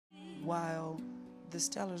while the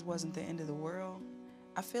Stellars wasn't the end of the world,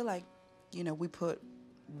 I feel like, you know, we put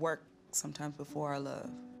work sometimes before our love.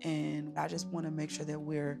 And I just want to make sure that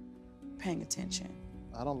we're paying attention.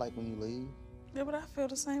 I don't like when you leave. Yeah, but I feel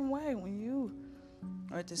the same way when you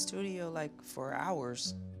are at the studio like for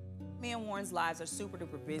hours. Me and Warren's lives are super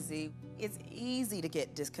duper busy. It's easy to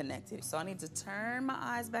get disconnected. So I need to turn my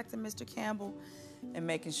eyes back to Mr. Campbell and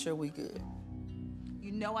making sure we good.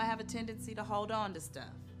 You know I have a tendency to hold on to stuff.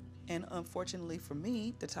 And unfortunately for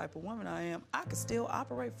me, the type of woman I am, I could still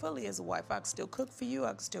operate fully as a wife. I could still cook for you.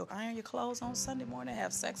 I could still iron your clothes on Sunday morning,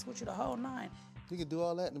 have sex with you the whole nine. You can do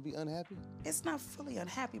all that and be unhappy? It's not fully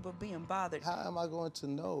unhappy, but being bothered. How am I going to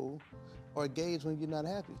know or gauge when you're not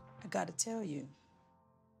happy? I gotta tell you.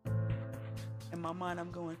 In my mind,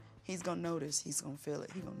 I'm going, he's gonna notice, he's gonna feel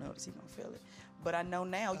it, he's gonna notice, he's gonna feel it. But I know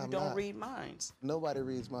now you don't read minds. Nobody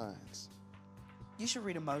reads minds. You should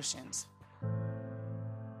read emotions.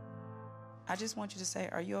 I just want you to say,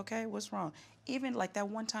 are you okay? What's wrong? Even like that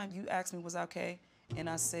one time you asked me, was I okay? And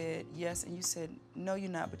I said, yes, and you said, no,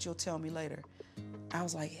 you're not, but you'll tell me later. I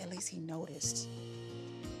was like, at least he noticed.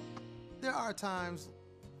 There are times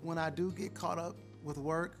when I do get caught up with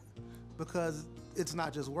work because it's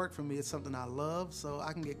not just work for me, it's something I love, so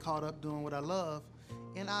I can get caught up doing what I love,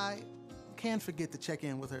 and I can forget to check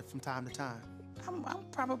in with her from time to time. I'm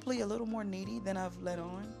probably a little more needy than I've let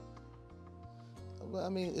on. Well, I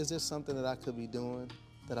mean, is there something that I could be doing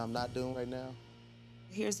that I'm not doing right now?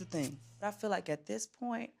 Here's the thing. I feel like at this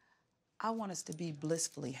point, I want us to be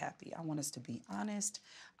blissfully happy. I want us to be honest.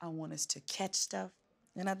 I want us to catch stuff.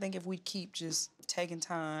 And I think if we keep just taking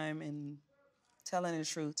time and telling the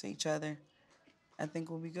truth to each other, I think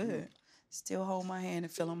we'll be good. Still hold my hand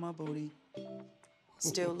and feel on my booty.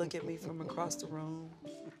 Still look at me from across the room.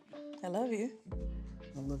 I love you.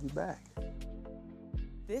 I love you back.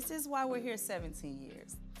 This is why we're here 17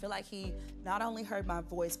 years. I feel like he not only heard my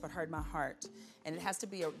voice, but heard my heart. And it has to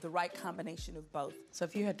be the right combination of both. So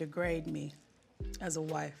if you had to grade me as a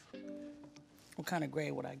wife, what kind of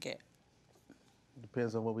grade would I get?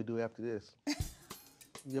 Depends on what we do after this.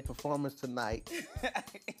 Your performance tonight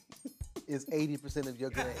is 80% of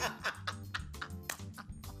your grade.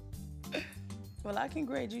 Well, I can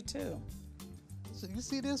grade you too. So you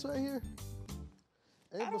see this right here?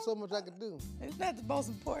 Ain't so much I can do. It's not the most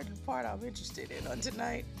important part I'm interested in on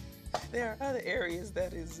tonight. There are other areas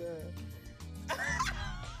that is,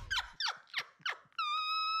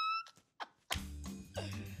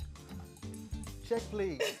 Check,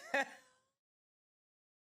 please.